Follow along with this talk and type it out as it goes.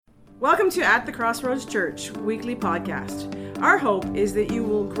Welcome to At the Crossroads Church weekly podcast. Our hope is that you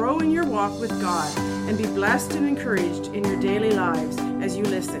will grow in your walk with God and be blessed and encouraged in your daily lives as you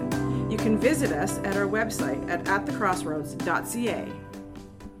listen. You can visit us at our website at atthecrossroads.ca.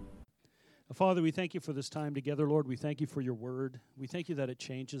 Father, we thank you for this time together, Lord. We thank you for your word. We thank you that it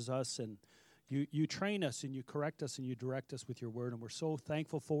changes us and you train us and you correct us and you direct us with your word, and we're so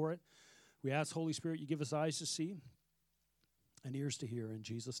thankful for it. We ask, Holy Spirit, you give us eyes to see and ears to hear in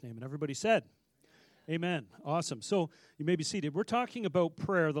Jesus' name. And everybody said, amen. Awesome. So you may be seated. We're talking about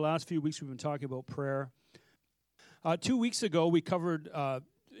prayer. The last few weeks we've been talking about prayer. 2 weeks ago we covered,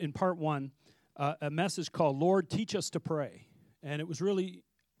 in part one, a message called Lord, Teach Us to Pray. And it was really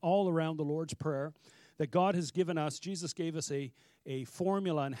all around the Lord's Prayer that God has given us. Jesus gave us a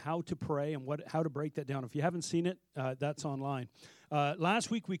formula on how to pray and how to break that down. If you haven't seen it, that's online.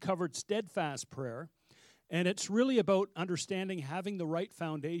 Last week we covered steadfast prayer. And it's really about understanding, having the right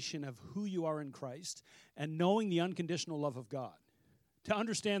foundation of who you are in Christ and knowing the unconditional love of God. To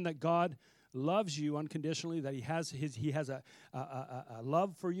understand that God loves you unconditionally, that He has a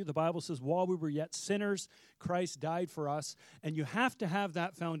love for you. The Bible says, while we were yet sinners, Christ died for us. And you have to have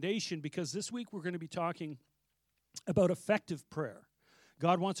that foundation, because this week we're going to be talking about effective prayer.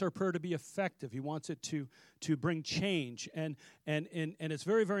 God wants our prayer to be effective. He wants it to bring change. And it's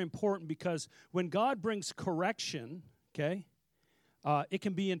very, very important, because when God brings correction, okay, it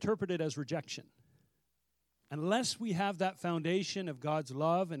can be interpreted as rejection. Unless we have that foundation of God's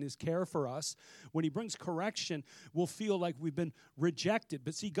love and His care for us, when He brings correction, we'll feel like we've been rejected.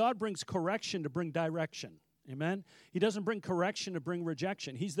 But see, God brings correction to bring direction. Amen? He doesn't bring correction to bring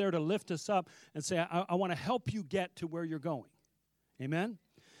rejection. He's there to lift us up and say, I want to help you get to where you're going. Amen?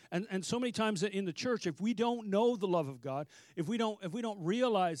 And so many times in the church, if we don't know the love of God, if we don't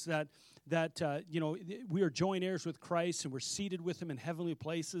realize that we are joint heirs with Christ and we're seated with Him in heavenly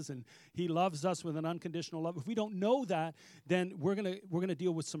places and He loves us with an unconditional love, if we don't know that, then we're gonna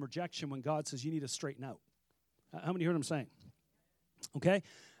deal with some rejection when God says you need to straighten out. How many heard Him saying? Okay?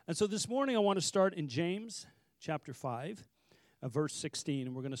 And so this morning I want to start in James chapter 5, verse 16,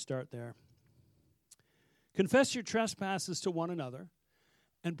 and we're going to start there. Confess your trespasses to one another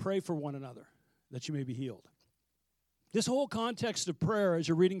and pray for one another that you may be healed. This whole context of prayer, as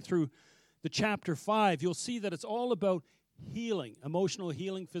you're reading through the chapter 5, you'll see that it's all about healing, emotional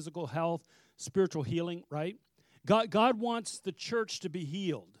healing, physical health, spiritual healing, right? God wants the church to be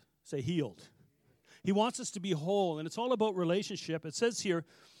healed. Say healed. He wants us to be whole, and it's all about relationship. It says here,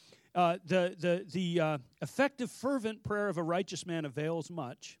 the effective, fervent prayer of a righteous man avails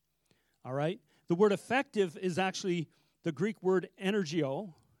much, all right? The word effective is actually the Greek word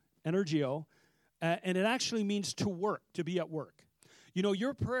energio, and it actually means to work, to be at work. You know,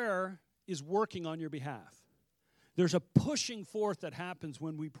 your prayer is working on your behalf. There's a pushing forth that happens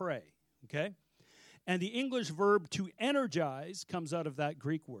when we pray, okay? And the English verb to energize comes out of that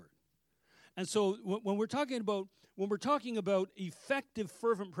Greek word. And so when we're talking about effective,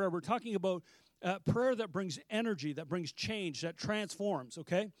 fervent prayer, we're talking about prayer that brings energy, that brings change, that transforms,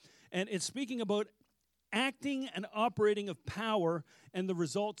 okay? And it's speaking about acting and operating of power and the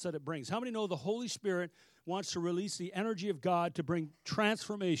results that it brings. How many know the Holy Spirit wants to release the energy of God to bring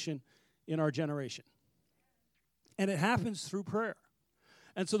transformation in our generation? And it happens through prayer.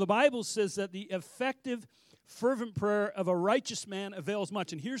 And so the Bible says that the effective, fervent prayer of a righteous man avails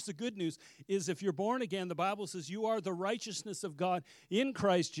much. And here's the good news, is if you're born again, the Bible says you are the righteousness of God in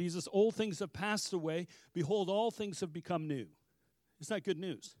Christ Jesus. Old things have passed away. Behold, all things have become new. Isn't that good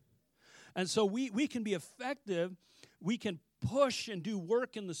news? And so we can be effective, we can push and do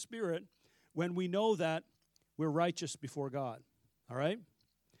work in the Spirit when we know that we're righteous before God, all right?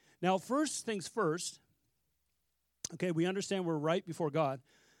 Now, first things first, okay, we understand we're right before God,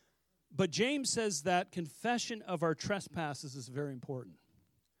 but James says that confession of our trespasses is very important.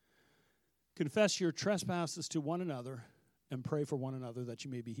 Confess your trespasses to one another and pray for one another that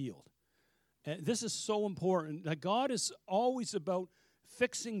you may be healed. And this is so important, that God is always about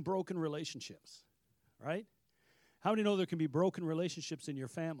fixing broken relationships, right? How many know there can be broken relationships in your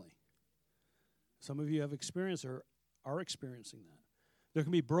family? Some of you have experienced or are experiencing that. There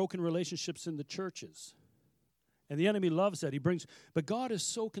can be broken relationships in the churches. And the enemy loves that. But God is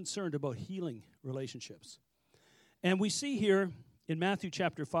so concerned about healing relationships. And we see here in Matthew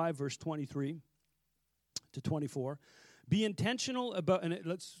chapter 5, verse 23 to 24, be intentional about,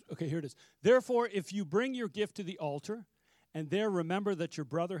 here it is. Therefore, if you bring your gift to the altar, and there remember that your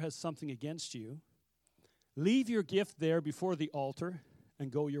brother has something against you, leave your gift there before the altar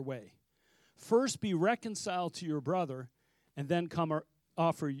and go your way. First be reconciled to your brother, and then come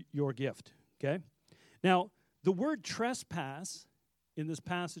offer your gift, okay? Now, the word trespass in this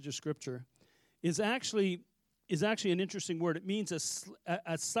passage of Scripture is actually an interesting word. It means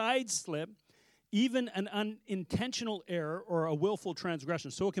a side slip, even an unintentional error or a willful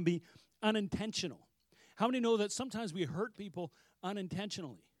transgression. So it can be unintentional. How many know that sometimes we hurt people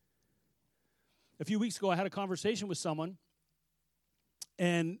unintentionally? A few weeks ago, I had a conversation with someone,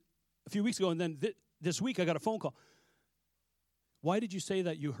 and then this week I got a phone call. Why did you say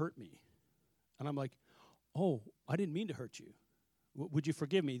that you hurt me? And I'm like, oh, I didn't mean to hurt you. Would you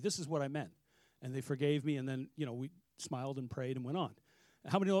forgive me? This is what I meant. And they forgave me, and then, we smiled and prayed and went on.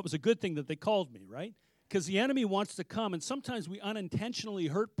 How many know it was a good thing that they called me, right? Because the enemy wants to come, and sometimes we unintentionally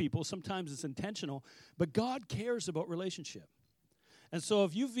hurt people. Sometimes it's intentional. But God cares about relationship. And so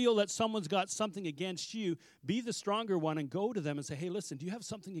if you feel that someone's got something against you, be the stronger one and go to them and say, hey, listen, do you have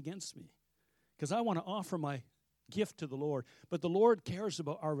something against me? Because I want to offer my gift to the Lord. But the Lord cares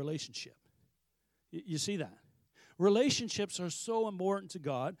about our relationship. You see that? Relationships are so important to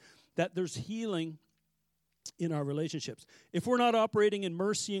God that there's healing in our relationships. If we're not operating in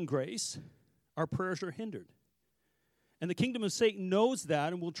mercy and grace, our prayers are hindered. And the kingdom of Satan knows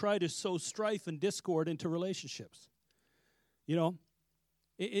that and will try to sow strife and discord into relationships.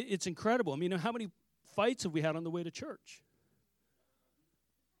 It's incredible. I mean, how many fights have we had on the way to church?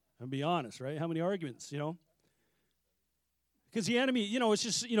 I'll be honest, right? How many arguments, Because the enemy, it's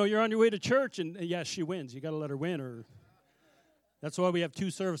just, you're on your way to church, and yes, she wins. You got to let her win, or that's why we have two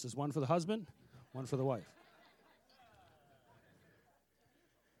services, one for the husband, one for the wife.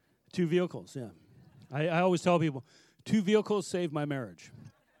 Two vehicles, yeah. I always tell people, 2 vehicles saved my marriage.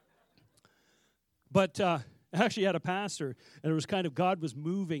 But I actually had a pastor, and it was kind of God was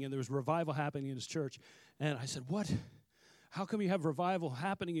moving, and there was revival happening in his church. And I said, what? How come you have revival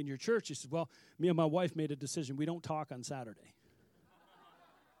happening in your church? He said, well, me and my wife made a decision. We don't talk on Saturday.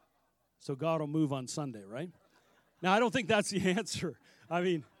 So God will move on Sunday, right? Now, I don't think that's the answer. I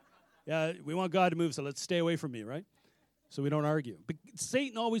mean, yeah, we want God to move, so let's stay away from me, right? So we don't argue. But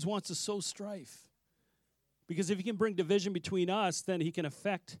Satan always wants to sow strife. Because if he can bring division between us, then he can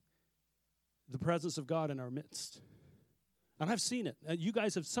affect the presence of God in our midst. And I've seen it.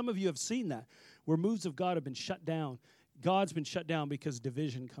 Some of you have seen that, where moves of God have been shut down. God's been shut down because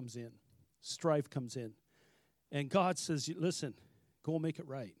division comes in. Strife comes in. And God says, listen, go make it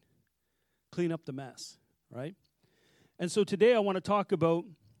right. Clean up the mess, right? And so today I want to talk about,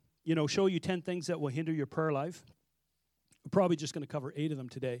 show you 10 things that will hinder your prayer life. We're probably just going to cover 8 of them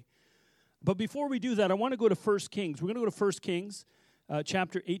today. But before we do that, I want to go to 1 Kings. We're going to go to 1 Kings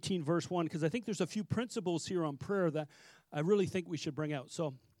chapter 18, verse 1, because I think there's a few principles here on prayer that I really think we should bring out.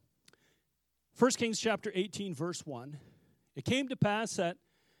 So 1 Kings chapter 18, verse 1. It came to pass that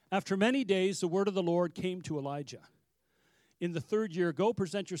after many days the word of the Lord came to Elijah. In the 3rd year, go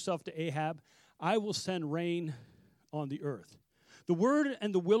present yourself to Ahab. I will send rain on the earth. The word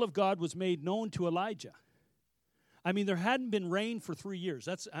and the will of God was made known to Elijah. I mean, there hadn't been rain for 3 years.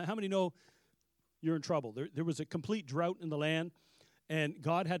 That's how many know you're in trouble? There was a complete drought in the land, and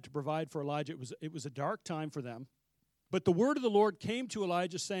God had to provide for Elijah. It was a dark time for them. But the word of the Lord came to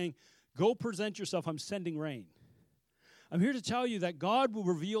Elijah saying, go present yourself. I'm sending rain. I'm here to tell you that God will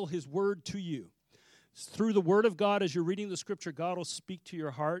reveal his word to you. Through the word of God, as you're reading the scripture, God will speak to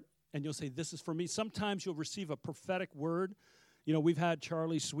your heart, and you'll say, this is for me. Sometimes you'll receive a prophetic word. We've had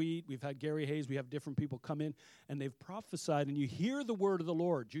Charlie Sweet, we've had Gary Hayes, we have different people come in, and they've prophesied, and you hear the word of the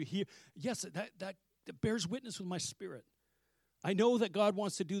Lord. You hear, yes, that bears witness with my spirit. I know that God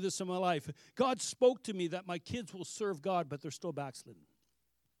wants to do this in my life. God spoke to me that my kids will serve God, but they're still backslidden.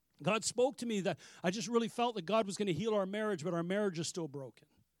 God spoke to me that I just really felt that God was going to heal our marriage, but our marriage is still broken.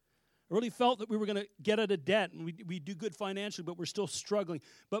 I really felt that we were going to get out of debt, and we do good financially, but we're still struggling.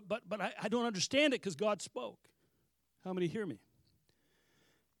 But I don't understand it because God spoke. How many hear me?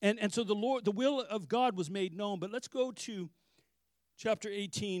 And so the will of God was made known. But let's go to chapter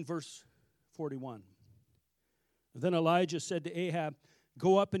 18, verse 41. Then Elijah said to Ahab,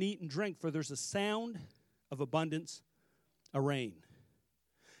 go up and eat and drink, for there's a sound of abundance, a rain.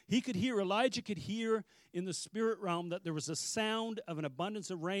 Elijah could hear in the spirit realm that there was a sound of an abundance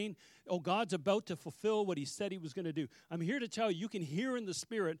of rain. Oh, God's about to fulfill what he said he was going to do. I'm here to tell you, you can hear in the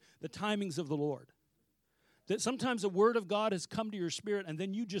spirit the timings of the Lord. That sometimes the word of God has come to your spirit, and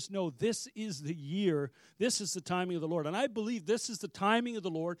then you just know this is the year, this is the timing of the Lord. And I believe this is the timing of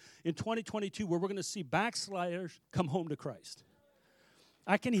the Lord in 2022, where we're going to see backsliders come home to Christ.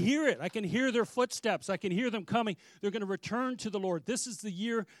 I can hear it. I can hear their footsteps. I can hear them coming. They're going to return to the Lord. This is the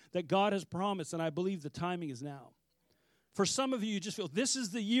year that God has promised, and I believe the timing is now. For some of you, you just feel, this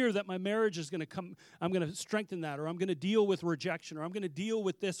is the year that my marriage is going to come. I'm going to strengthen that, or I'm going to deal with rejection, or I'm going to deal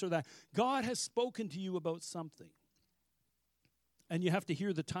with this or that. God has spoken to you about something. And you have to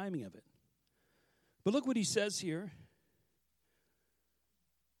hear the timing of it. But look what he says here.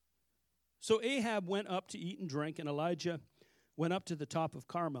 So Ahab went up to eat and drink, and Elijah went up to the top of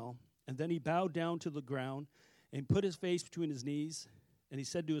Carmel, and then he bowed down to the ground and put his face between his knees, and he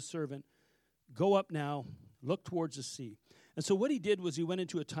said to his servant, "Go up now, look towards the sea." And so what he did was he went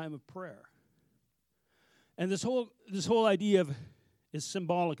into a time of prayer. And this whole idea is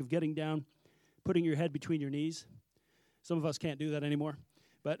symbolic of getting down, putting your head between your knees. Some of us can't do that anymore,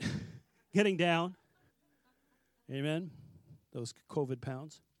 but getting down. Amen. Those COVID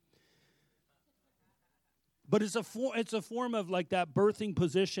pounds. But it's a form of like that birthing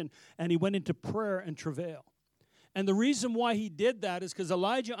position, and he went into prayer and travail. And the reason why he did that is because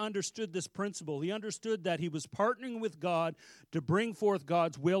Elijah understood this principle. He understood that he was partnering with God to bring forth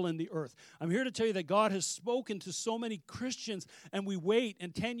God's will in the earth. I'm here to tell you that God has spoken to so many Christians, and we wait,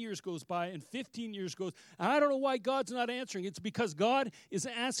 and 10 years goes by, and 15 years goes, and I don't know why God's not answering. It's because God is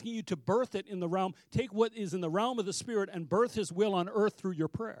asking you to birth it in the realm, take what is in the realm of the Spirit and birth his will on earth through your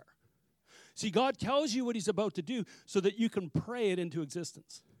prayer. See, God tells you what he's about to do so that you can pray it into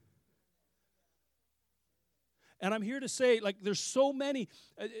existence. And I'm here to say, like, there's so many,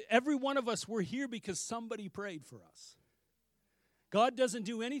 every one of us, we're here because somebody prayed for us. God doesn't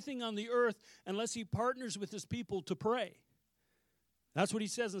do anything on the earth unless he partners with his people to pray. That's what he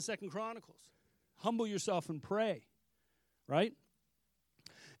says in 2 Chronicles. Humble yourself and pray, right?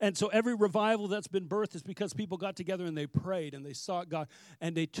 And so every revival that's been birthed is because people got together and they prayed and they sought God.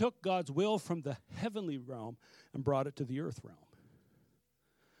 And they took God's will from the heavenly realm and brought it to the earth realm.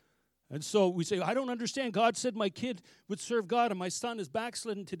 And so we say, I don't understand. God said my kid would serve God, and my son is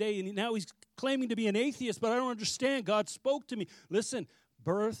backslidden today, and now he's claiming to be an atheist, but I don't understand. God spoke to me. Listen,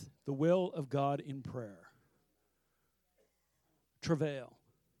 birth the will of God in prayer. Travail.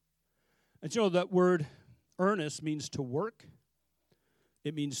 And you know that word earnest means to work.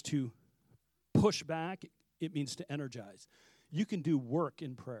 It means to push back. It means to energize. You can do work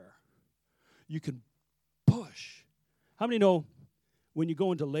in prayer. You can push. How many know when you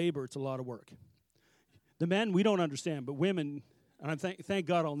go into labor, it's a lot of work? The men, we don't understand, but women, and thank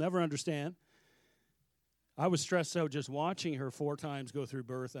God I'll never understand. I was stressed out just watching her 4 times go through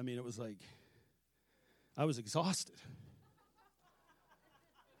birth. I mean, it was like, I was exhausted.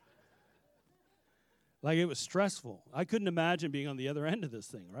 Like, it was stressful. I couldn't imagine being on the other end of this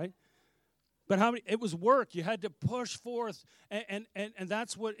thing, right? But it was work. You had to push forth, and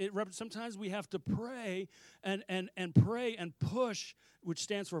that's what it represents. Sometimes we have to pray and pray and push, which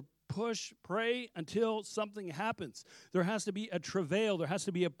stands for push, pray until something happens. There has to be a travail. There has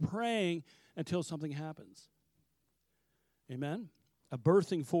to be a praying until something happens. Amen? A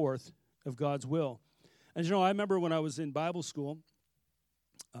birthing forth of God's will. And you know, I remember when I was in Bible school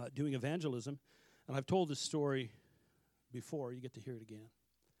doing evangelism, and I've told this story before. You get to hear it again.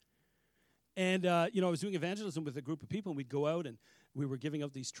 And, I was doing evangelism with a group of people, and we'd go out, and we were giving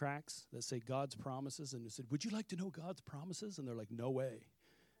out these tracts that say God's promises, and we said, would you like to know God's promises? And they're like, no way.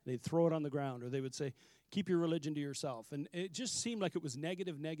 They'd throw it on the ground, or they would say, keep your religion to yourself. And it just seemed like it was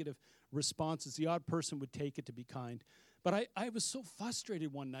negative responses. The odd person would take it to be kind. But I was so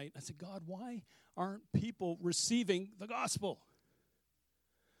frustrated one night. I said, God, why aren't people receiving the gospel?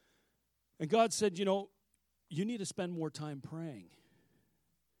 And God said, you need to spend more time praying.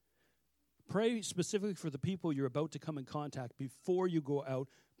 Pray specifically for the people you're about to come in contact before you go out.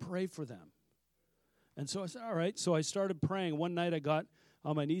 Pray for them. And so I said, all right. So I started praying. One night I got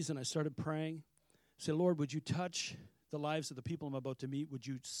on my knees and I started praying. I said, Lord, would you touch the lives of the people I'm about to meet? Would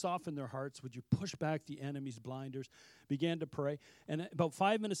you soften their hearts? Would you push back the enemy's blinders? Began to pray. And about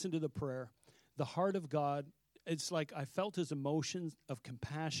 5 minutes into the prayer, the heart of God, it's like I felt his emotions of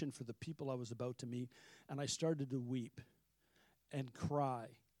compassion for the people I was about to meet. And I started to weep and cry.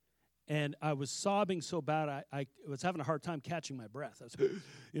 And I was sobbing so bad, I was having a hard time catching my breath. I was,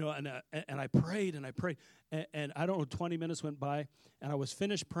 and I prayed and I prayed. And I don't know, 20 minutes went by, and I was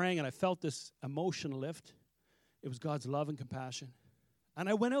finished praying, and I felt this emotion lift. It was God's love and compassion. And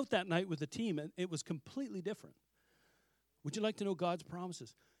I went out that night with the team, and it was completely different. Would you like to know God's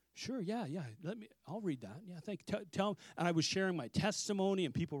promises? Sure, yeah. I'll read that. Yeah, thank you. Tell them. And I was sharing my testimony,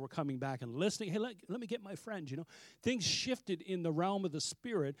 and people were coming back and listening. Hey, let me get my friends, Things shifted in the realm of the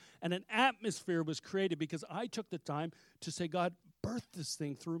Spirit, and an atmosphere was created because I took the time to say, God, birth this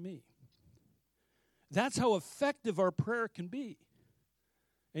thing through me. That's how effective our prayer can be.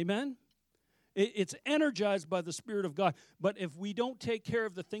 Amen? It's energized by the Spirit of God. But if we don't take care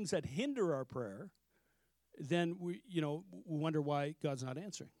of the things that hinder our prayer, then we wonder why God's not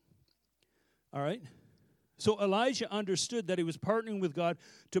answering. All right? So Elijah understood that he was partnering with God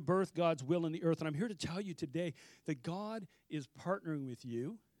to birth God's will in the earth. And I'm here to tell you today that God is partnering with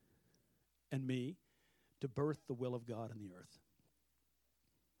you and me to birth the will of God in the earth.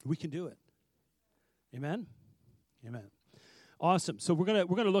 We can do it. Amen? Amen. Awesome. So we're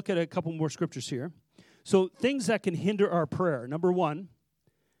gonna look at a couple more scriptures here. So things that can hinder our prayer. Number one,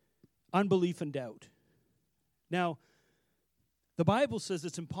 unbelief and doubt. Now, the Bible says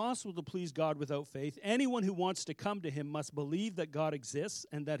it's impossible to please God without faith. Anyone who wants to come to him must believe that God exists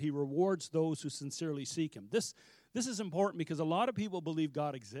and that he rewards those who sincerely seek him. This is important because a lot of people believe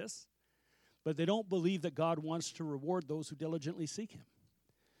God exists, but they don't believe that God wants to reward those who diligently seek him.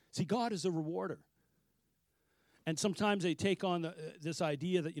 See, God is a rewarder. And sometimes they take on this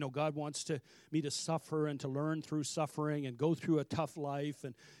idea that, God wants me to suffer and to learn through suffering and go through a tough life.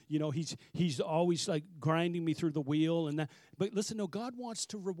 And, he's always like grinding me through the wheel and that. But listen, no, God wants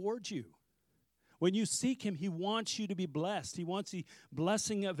to reward you. When you seek him, he wants you to be blessed. He wants the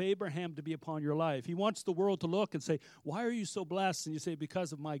blessing of Abraham to be upon your life. He wants the world to look and say, why are you so blessed? And you say,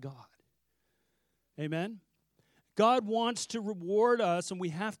 because of my God. Amen? God wants to reward us, and we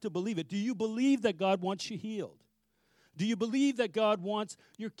have to believe it. Do you believe that God wants you healed? Do you believe that God wants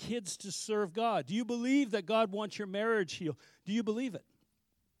your kids to serve God? Do you believe that God wants your marriage healed? Do you believe it?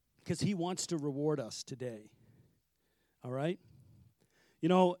 Because he wants to reward us today. All right?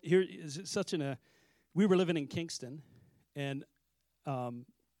 Here is we were living in Kingston, and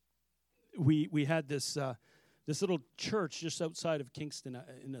we had this little church just outside of Kingston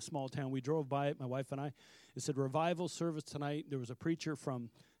in a small town. We drove by it, my wife and I. It said, revival service tonight. There was a preacher from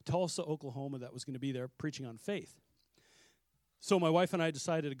Tulsa, Oklahoma that was going to be there preaching on faith. So my wife and I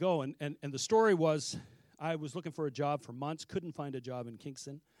decided to go, and the story was I was looking for a job for months, couldn't find a job in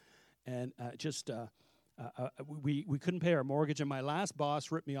Kingston, and we couldn't pay our mortgage, and my last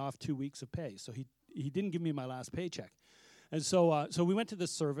boss ripped me off 2 weeks of pay, so he didn't give me my last paycheck. And so we went to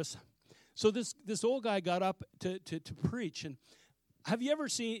this service. So this old guy got up to preach, and have you ever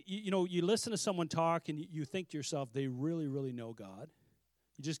seen, you listen to someone talk, and you think to yourself, they really, really know God?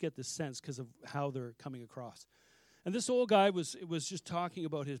 You just get this sense because of how they're coming across. And this old guy was just talking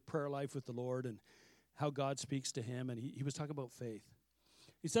about his prayer life with the Lord and how God speaks to him, and he was talking about faith.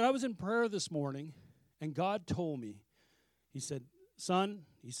 He said, I was in prayer this morning, and God told me, he said, son,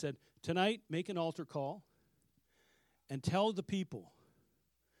 he said, tonight make an altar call and tell the people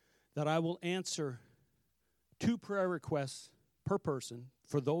that I will answer 2 prayer requests per person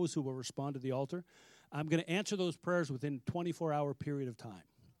for those who will respond to the altar. I'm going to answer those prayers within a 24-hour period of time.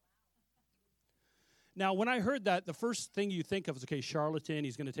 Now, when I heard that, the first thing you think of is, okay, charlatan,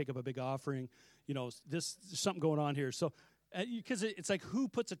 he's going to take up a big offering. There's something going on here. So, because it's like, who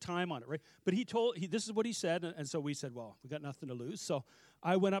puts a time on it, right? But this is what he said, and so we said, well, we got nothing to lose. So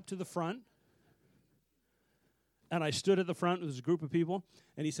I went up to the front, and I stood at the front with a group of people,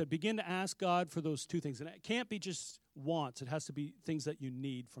 and he said, begin to ask God for those 2 things. And it can't be just wants. It has to be things that you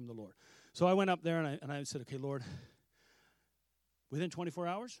need from the Lord. So I went up there, and I said, okay, Lord, within 24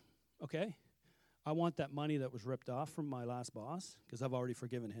 hours, okay, I want that money that was ripped off from my last boss because I've already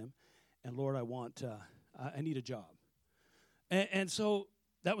forgiven him. And Lord, I need a job. And so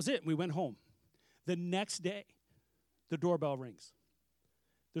that was it. We went home. The next day, the doorbell rings.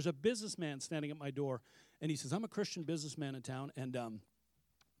 There's a businessman standing at my door, and he says, I'm a Christian businessman in town, and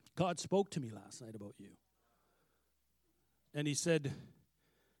God spoke to me last night about you. And he said,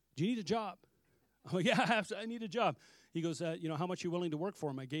 do you need a job? I'm like, yeah, I need a job. He goes, how much are you willing to work for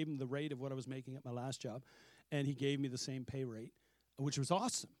him? I gave him the rate of what I was making at my last job, and he gave me the same pay rate, which was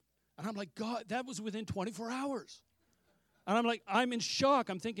awesome. And I'm like, God, that was within 24 hours. And I'm like, I'm in shock.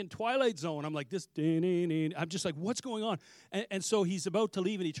 I'm thinking Twilight Zone. I'm like, I'm just like, what's going on? And so he's about to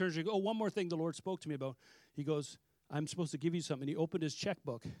leave, and he turns and goes, one more thing the Lord spoke to me about. He goes, I'm supposed to give you something. And he opened his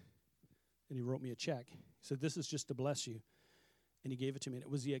checkbook, and he wrote me a check. He said, this is just to bless you. And he gave it to me. And it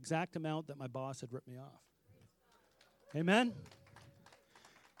was the exact amount that my boss had ripped me off. Amen?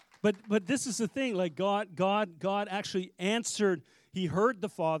 But this is the thing. Like God actually answered. He heard the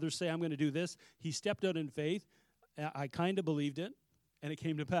Father say, I'm going to do this. He stepped out in faith. I kind of believed it, and it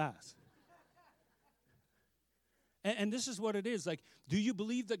came to pass. And this is what it is. Like, do you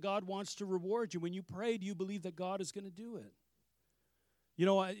believe that God wants to reward you? When you pray, do you believe that God is going to do it?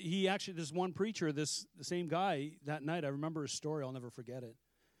 This one preacher, the same guy, that night, I remember his story. I'll never forget it.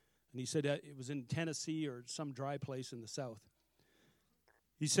 And he said it was in Tennessee or some dry place in the South.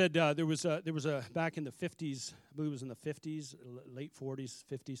 He said there was a back in the 50s, I believe it was in the 50s, late 40s,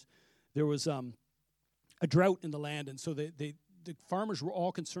 50s, there was a drought in the land, and so the farmers were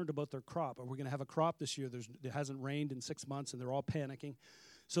all concerned about their crop. Are we going to have a crop this year? It hasn't rained in 6 months, and they're all panicking.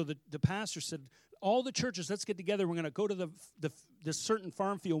 So the pastor said, all the churches, let's get together. We're going to go to this certain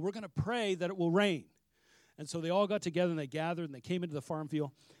farm field. We're going to pray that it will rain. And so they all got together, and they gathered, and they came into the farm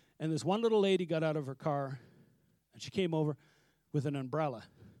field. And this one little lady got out of her car, and she came over with an umbrella.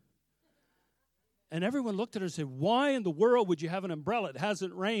 And everyone looked at her and said, why in the world would you have an umbrella? It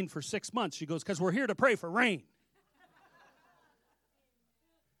hasn't rained for 6 months. She goes, because we're here to pray for rain.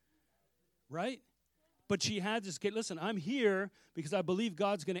 Right? But she had this, listen, I'm here because I believe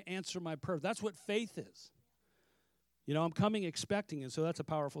God's going to answer my prayer. That's what faith is. You know, I'm coming expecting, and so that's a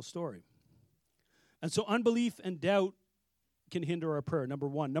powerful story. And so unbelief and doubt can hinder our prayer, number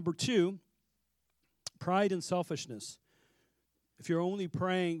one. Number two, pride and selfishness. If you're only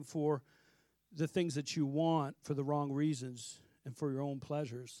praying for the things that you want for the wrong reasons and for your own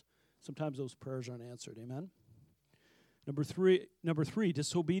pleasures, sometimes those prayers aren't answered. Amen? Number three,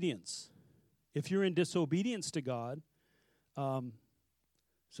 disobedience. If you're in disobedience to God,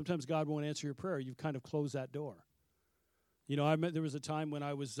 sometimes God won't answer your prayer. You've kind of closed that door. You know, there was a time when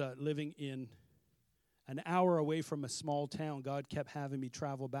I was living in an hour away from a small town. God kept having me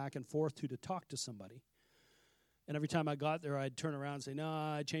travel back and forth to talk to somebody. And every time I got there, I'd turn around and say, no,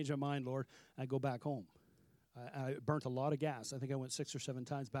 I changed my mind, Lord. I'd go back home. I burnt a lot of gas. I think I went 6 or 7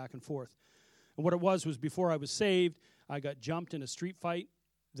 times back and forth. And what it was before I was saved, I got jumped in a street fight.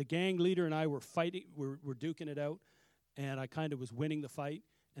 The gang leader and I were fighting, we're duking it out, and I kind of was winning the fight.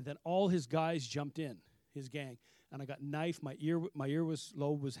 And then all his guys jumped in, his gang, and I got knifed. My ear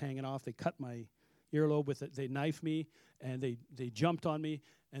lobe was hanging off. They cut my earlobe with it. They knifed me, and they jumped on me.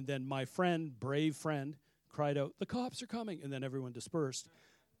 And then my friend, brave friend, cried out, "The cops are coming!" And then everyone dispersed.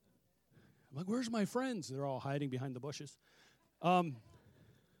 I'm like, "Where's my friends?" They're all hiding behind the bushes.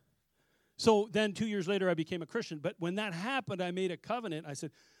 So then 2 years later, I became a Christian. But when that happened, I made a covenant. I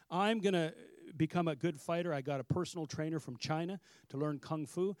said, I'm going to become a good fighter. I got a personal trainer from China to learn Kung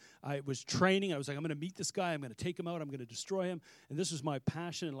Fu. I was training. I was like, I'm going to meet this guy. I'm going to take him out. I'm going to destroy him. And this is my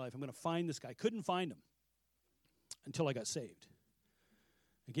passion in life. I'm going to find this guy. I couldn't find him until I got saved.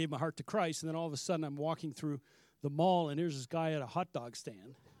 I gave my heart to Christ, and then all of a sudden, I'm walking through the mall, and here's this guy at a hot dog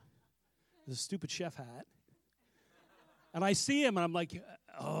stand with a stupid chef hat. And I see him, and I'm like,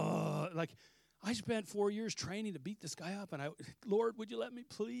 oh, like, I spent 4 years training to beat this guy up, and Lord, would you let me,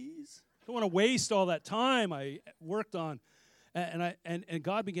 please? I don't want to waste all that time I worked on. And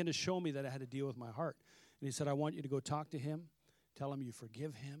God began to show me that I had to deal with my heart. And he said, I want you to go talk to him, tell him you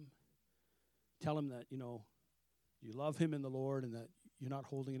forgive him, tell him that, you know, you love him in the Lord and that you're not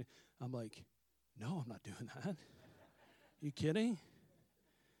holding it. I'm like, no, I'm not doing that. Are you kidding?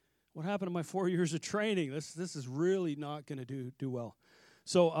 What happened to my 4 years of training? This is really not going to do well.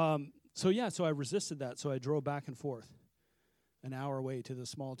 So I resisted that. So I drove back and forth an hour away to the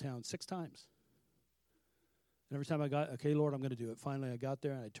small town 6 times. And every time I got, okay, Lord, I'm going to do it. Finally, I got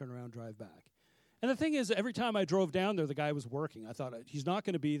there, and I turned around and drive back. And the thing is, every time I drove down there, the guy was working. I thought, he's not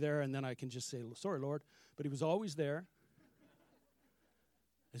going to be there, and then I can just say, sorry, Lord. But he was always there.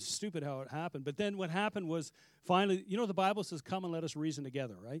 It's stupid how it happened. But then what happened was, finally, you know, the Bible says, come and let us reason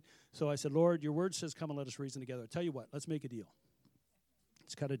together, right? So I said, Lord, your word says, come and let us reason together. I tell you what, let's make a deal.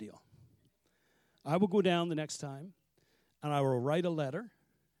 Let's cut a deal. I will go down the next time, and I will write a letter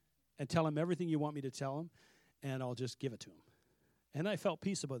and tell him everything you want me to tell him, and I'll just give it to him. And I felt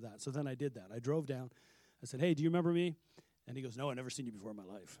peace about that. So then I did that. I drove down. I said, hey, do you remember me? And he goes, no, I've never seen you before in my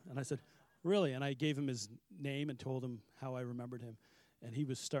life. And I said, really? And I gave him his name and told him how I remembered him. And he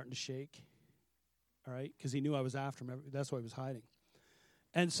was starting to shake, all right, because he knew I was after him. That's why he was hiding.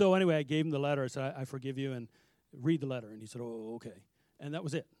 And so anyway, I gave him the letter. I said, I forgive you, and read the letter. And he said, oh, okay. And that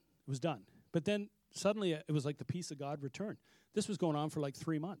was it. It was done. But then suddenly it was like the peace of God returned. This was going on for like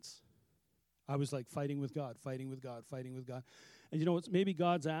 3 months. I was like fighting with God. And you know, it's maybe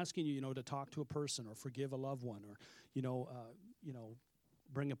God's asking you, you know, to talk to a person or forgive a loved one or, you know,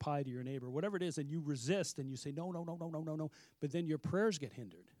 bring a pie to your neighbor, whatever it is, and you resist and you say, no. But then your prayers get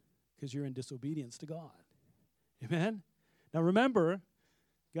hindered because you're in disobedience to God. Amen? Now remember,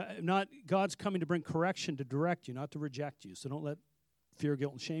 God's coming to bring correction, to direct you, not to reject you. So don't let fear,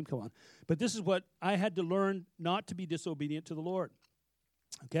 guilt, and shame come on. But this is what I had to learn, not to be disobedient to the Lord.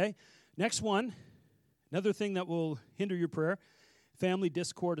 Okay? Next one, another thing that will hinder your prayer, family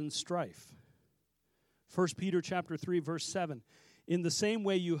discord and strife. 1 Peter chapter 3, verse 7. In the same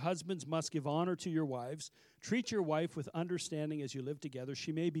way, you husbands must give honor to your wives. Treat your wife with understanding as you live together.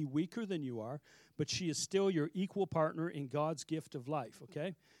 She may be weaker than you are, but she is still your equal partner in God's gift of life,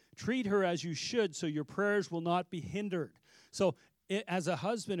 okay? Treat her as you should so your prayers will not be hindered. So as a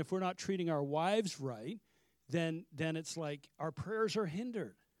husband, if we're not treating our wives right, then it's like our prayers are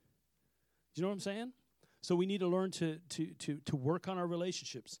hindered. Do you know what I'm saying? So we need to learn to work on our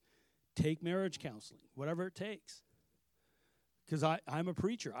relationships. take marriage counseling, whatever it takes. Because I'm a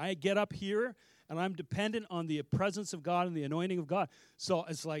preacher. I get up here, and I'm dependent on the presence of God and the anointing of God. So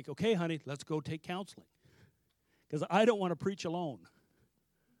it's like, okay, honey, let's go take counseling. Because I don't want to preach alone.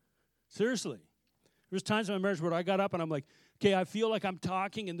 Seriously. There's times in my marriage where I got up and I'm like, okay, I feel like I'm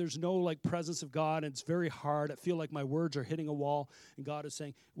talking and there's no like presence of God and it's very hard. I feel like my words are hitting a wall and God is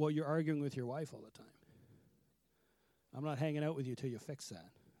saying, well, you're arguing with your wife all the time. I'm not hanging out with you till you fix that.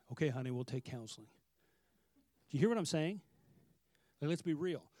 Okay, honey, we'll take counseling. Do you hear what I'm saying? Like, let's be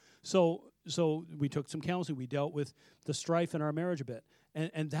real. So we took some counseling. We dealt with the strife in our marriage a bit.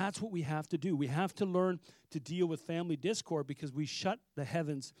 And that's what we have to do. We have to learn to deal with family discord because we shut the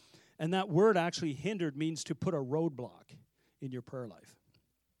heavens. And that word actually hindered means to put a roadblock in your prayer life.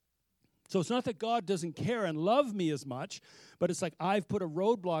 So it's not that God doesn't care and love me as much, but it's like I've put a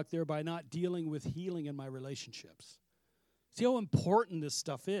roadblock there by not dealing with healing in my relationships. See how important this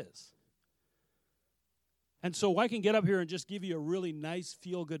stuff is. And so I can get up here and just give you a really nice,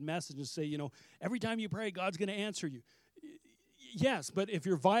 feel-good message and say, every time you pray, God's going to answer you. Yes, but if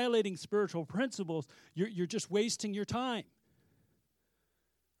you're violating spiritual principles, you're just wasting your time.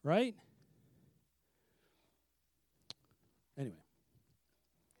 Right? Anyway.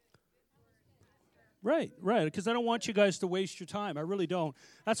 Right, because I don't want you guys to waste your time. I really don't.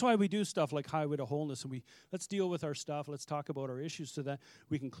 That's why we do stuff like Highway to Wholeness, and let's deal with our stuff. Let's talk about our issues so that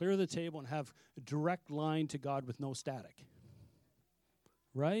we can clear the table and have a direct line to God with no static.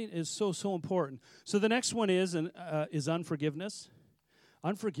 Right? It's so important. So the next one is unforgiveness.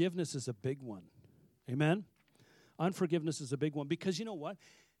 Unforgiveness is a big one. Amen? Unforgiveness is a big one because you know what?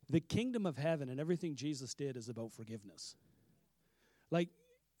 The kingdom of heaven and everything Jesus did is about forgiveness. Like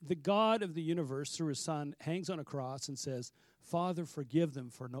the God of the universe through his son hangs on a cross and says, Father, forgive them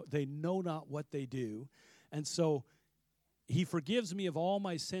for they know not what they do. And so he forgives me of all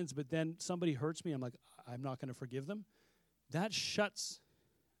my sins, but then somebody hurts me. I'm like, I'm not going to forgive them. That shuts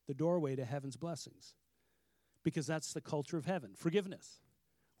the doorway to heaven's blessings because that's the culture of heaven, forgiveness.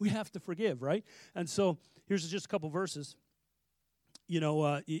 We have to forgive, right? And so here's just a couple verses.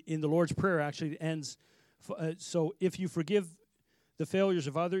 In the Lord's Prayer, actually, it ends, so if you forgive the failures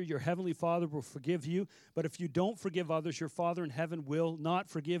of others, your heavenly Father will forgive you. But if you don't forgive others, your Father in heaven will not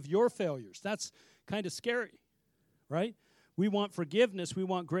forgive your failures. That's kind of scary, right? We want forgiveness, we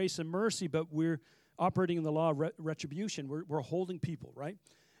want grace and mercy, but we're operating in the law of retribution. We're holding people, right?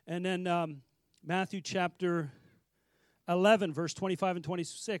 And then Matthew chapter 11, verse 25 and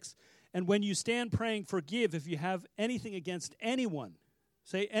 26. And when you stand praying, forgive if you have anything against anyone.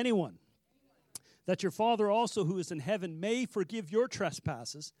 Say anyone. That your Father also who is in heaven may forgive your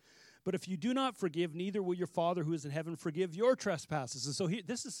trespasses. But if you do not forgive, neither will your Father who is in heaven forgive your trespasses. And so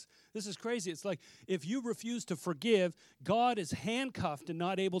this is crazy. It's like if you refuse to forgive, God is handcuffed and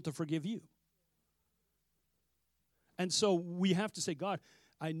not able to forgive you. And so we have to say, God,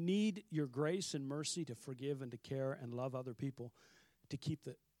 I need your grace and mercy to forgive and to care and love other people, to keep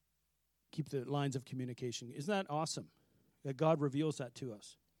the lines of communication. Isn't that awesome that God reveals that to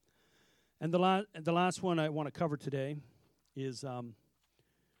us? And the last one I want to cover today is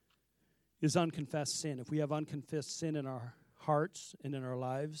unconfessed sin. If we have unconfessed sin in our hearts and in our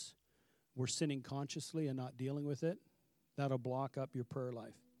lives, we're sinning consciously and not dealing with it. That'll block up your prayer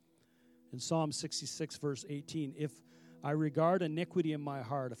life. In Psalm 66, verse 18, if I regard iniquity in my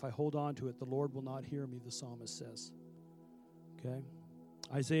heart, if I hold on to it, the Lord will not hear me, the psalmist says. Okay?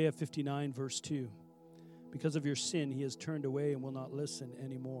 Isaiah 59, verse 2. Because of your sin, he has turned away and will not listen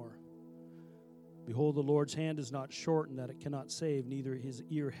anymore. Behold, the Lord's hand is not shortened that it cannot save, neither his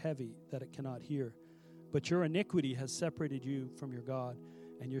ear heavy that it cannot hear. But your iniquity has separated you from your God,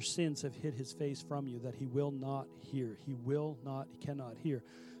 and your sins have hid his face from you, that he will not hear. He cannot hear.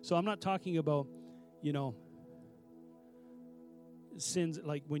 So I'm not talking about, sins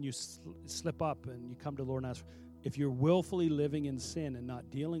like when you slip up and you come to the Lord and ask. If you're willfully living in sin and not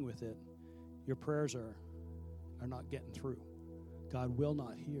dealing with it, your prayers are not getting through. God will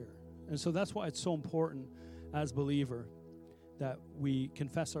not hear. And so that's why it's so important as believer that we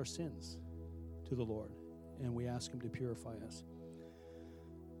confess our sins to the Lord and we ask him to purify us.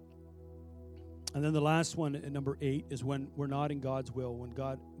 And then the last one, at number 8, is when we're not in God's will, when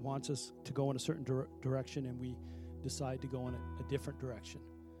God wants us to go in a certain direction and we decide to go in a different direction.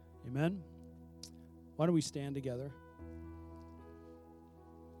 Amen? Why don't we stand together?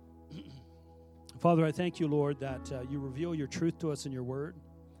 Father, I thank you, Lord, that you reveal your truth to us in your word.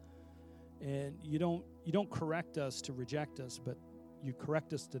 And you don't correct us to reject us, but you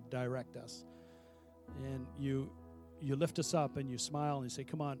correct us to direct us. And you lift us up and you smile and you say,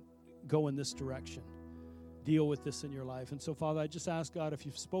 come on, go in this direction. deal with this in your life. And so, Father, I just ask, God, if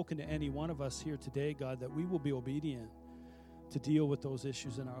you've spoken to any one of us here today, God, that we will be obedient to deal with those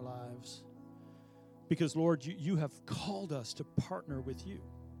issues in our lives. Because, Lord, you have called us to partner with you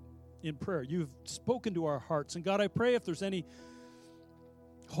in prayer. You've spoken to our hearts. And, God, I pray if there's any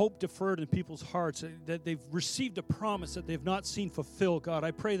hope deferred in people's hearts, that they've received a promise that they've not seen fulfilled, God,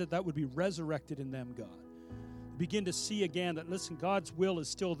 I pray that that would be resurrected in them, God. Begin to see again that, listen, God's will is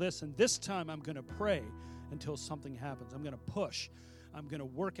still this, and this time I'm going to pray until something happens. I'm going to push. I'm going to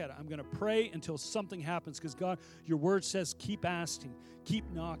work at it. I'm going to pray until something happens, because, God, your word says keep asking, keep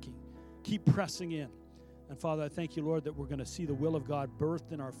knocking, keep pressing in. And, Father, I thank you, Lord, that we're going to see the will of God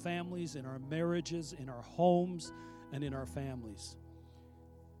birthed in our families, in our marriages, in our homes, and in our families.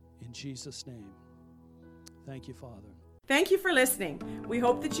 In Jesus' name. Thank you, Father. Thank you for listening. We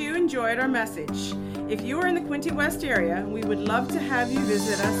hope that you enjoyed our message. If you are in the Quinte West area, we would love to have you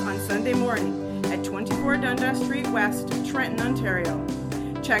visit us on Sunday morning at 24 Dundas Street West, Trenton, Ontario.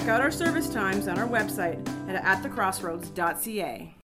 Check out our service times on our website at atthecrossroads.ca.